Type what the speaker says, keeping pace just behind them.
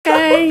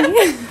Hey,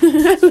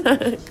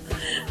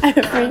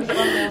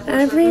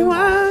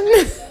 everyone.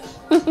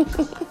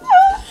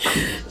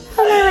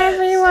 Hello,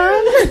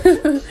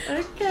 everyone.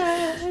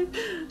 Okay.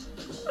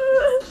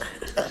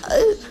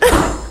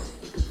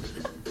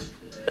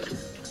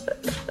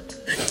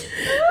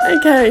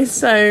 Okay,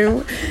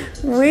 so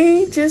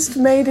we just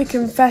made a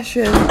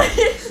confession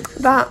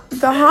that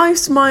the High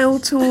Smile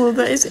tool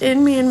that is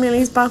in me and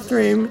Millie's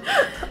bathroom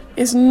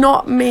is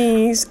not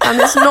me's, and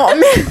it's not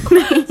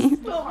Millie's.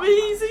 Not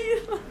easy.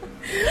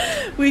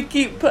 We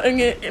keep putting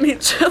it in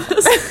each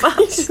other's I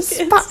just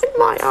spat baskets. in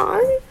my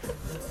eye.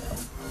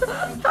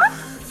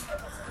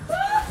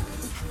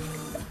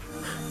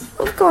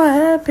 I've got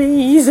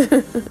herpes.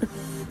 I've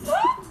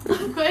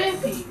got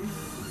earpiece.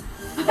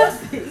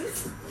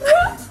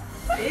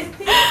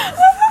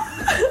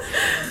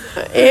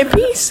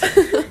 Earpiece? Earpiece?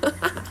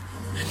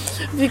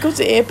 Have you got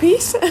an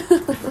earpiece?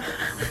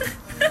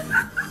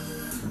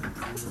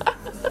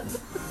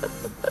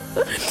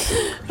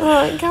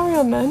 Alright, carry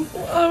on then.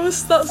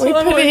 That's We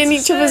what I put it in wanted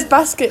each to other's say.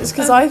 baskets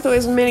because I thought it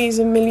was Millie's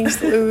and Millie's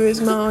thought it was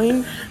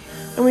mine.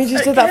 And we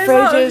just It did that came for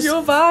out of ages.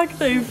 your bag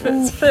though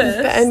first.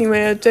 But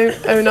anyway, I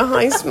don't own a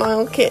High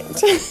Smile kit.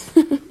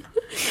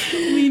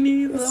 Me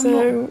neither.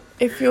 So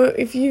if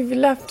you've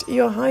left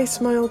your High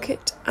Smile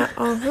kit at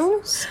our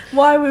house,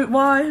 Why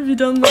have you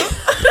done that?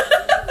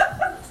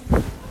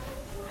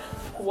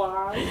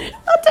 Why?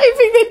 I don't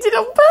think they did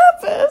on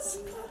purpose.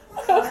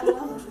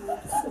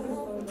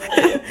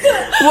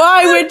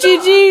 Why would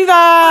you do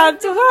that?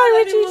 Why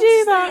would you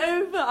do that?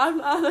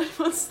 I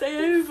must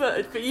stay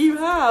over, but you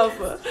have.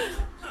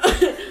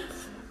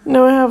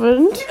 No, I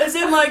haven't. As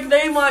in, like,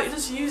 they might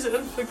just use it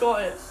and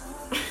forgot it.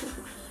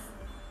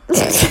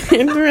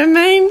 It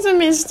remains a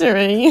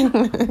mystery.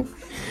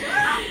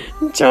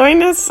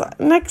 Join us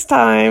next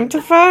time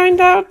to find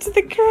out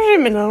the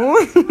criminal.